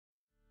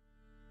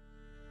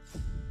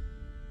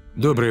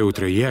Доброе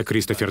утро, я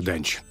Кристофер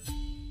Данч.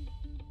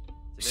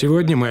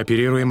 Сегодня мы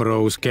оперируем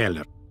Роуз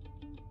Келлер.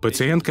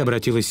 Пациентка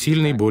обратилась с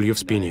сильной болью в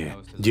спине.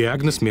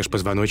 Диагноз –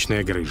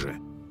 межпозвоночная грыжа.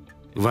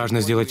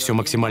 Важно сделать все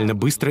максимально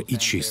быстро и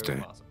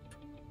чисто.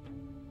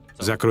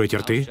 Закройте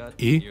рты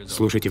и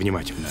слушайте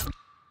внимательно.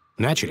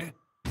 Начали?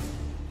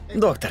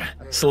 Доктор,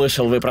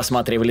 слышал, вы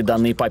просматривали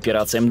данные по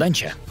операциям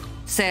Данча?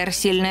 Сэр,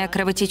 сильное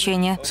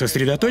кровотечение.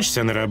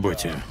 Сосредоточься на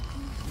работе.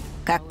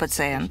 Как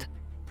пациент?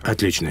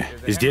 Отлично.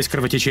 Здесь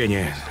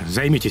кровотечение.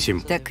 Займитесь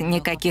им. Так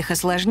никаких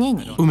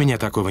осложнений? У меня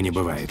такого не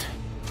бывает.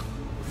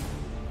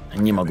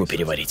 Не могу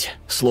переварить.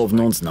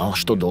 Словно он знал,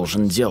 что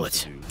должен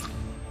делать.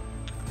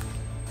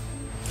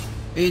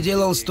 И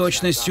делал с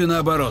точностью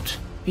наоборот.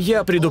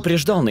 Я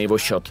предупреждал на его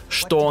счет.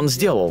 Что он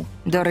сделал?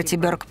 Дороти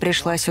Бёрк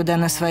пришла сюда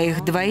на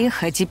своих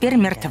двоих, а теперь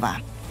мертва.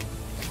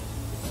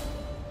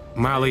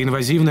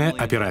 Малоинвазивная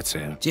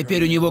операция.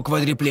 Теперь у него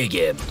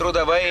квадриплегия.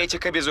 Трудовая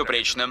этика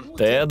безупречна.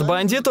 Тед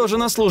Банди тоже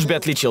на службе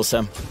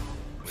отличился.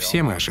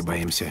 Все мы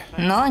ошибаемся.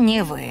 Но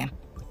не вы.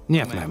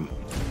 Нет, мэм.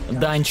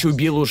 Данч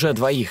убил уже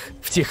двоих.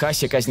 В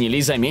Техасе казнили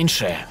за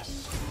меньшее.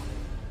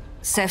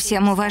 Со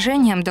всем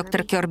уважением,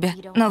 доктор Кёрби,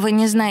 но вы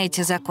не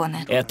знаете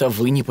законы. Это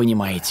вы не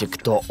понимаете,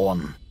 кто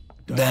он.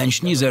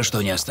 Данч ни за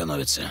что не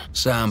остановится.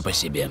 Сам по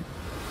себе.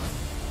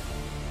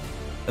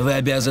 Вы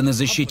обязаны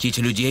защитить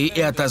людей и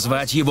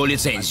отозвать его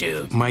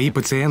лицензию. Мои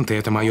пациенты –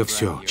 это мое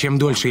все. Чем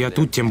дольше я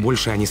тут, тем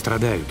больше они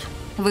страдают.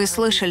 Вы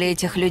слышали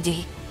этих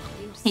людей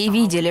и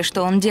видели,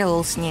 что он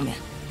делал с ними.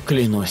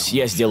 Клянусь,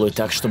 я сделаю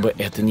так, чтобы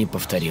это не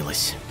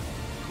повторилось.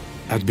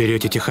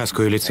 Отберете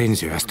техасскую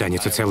лицензию,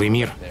 останется целый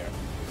мир.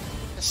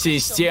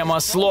 Система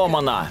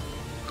сломана.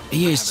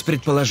 Есть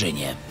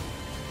предположение.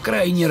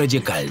 Крайне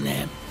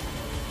радикальное.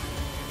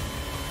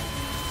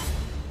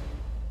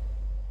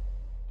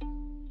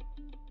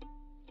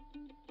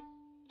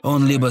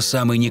 Он либо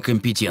самый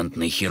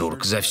некомпетентный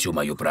хирург за всю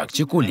мою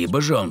практику, либо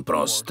же он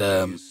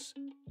просто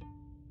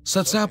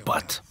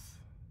социопат.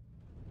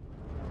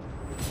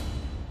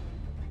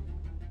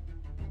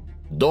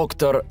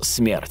 Доктор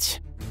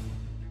Смерть.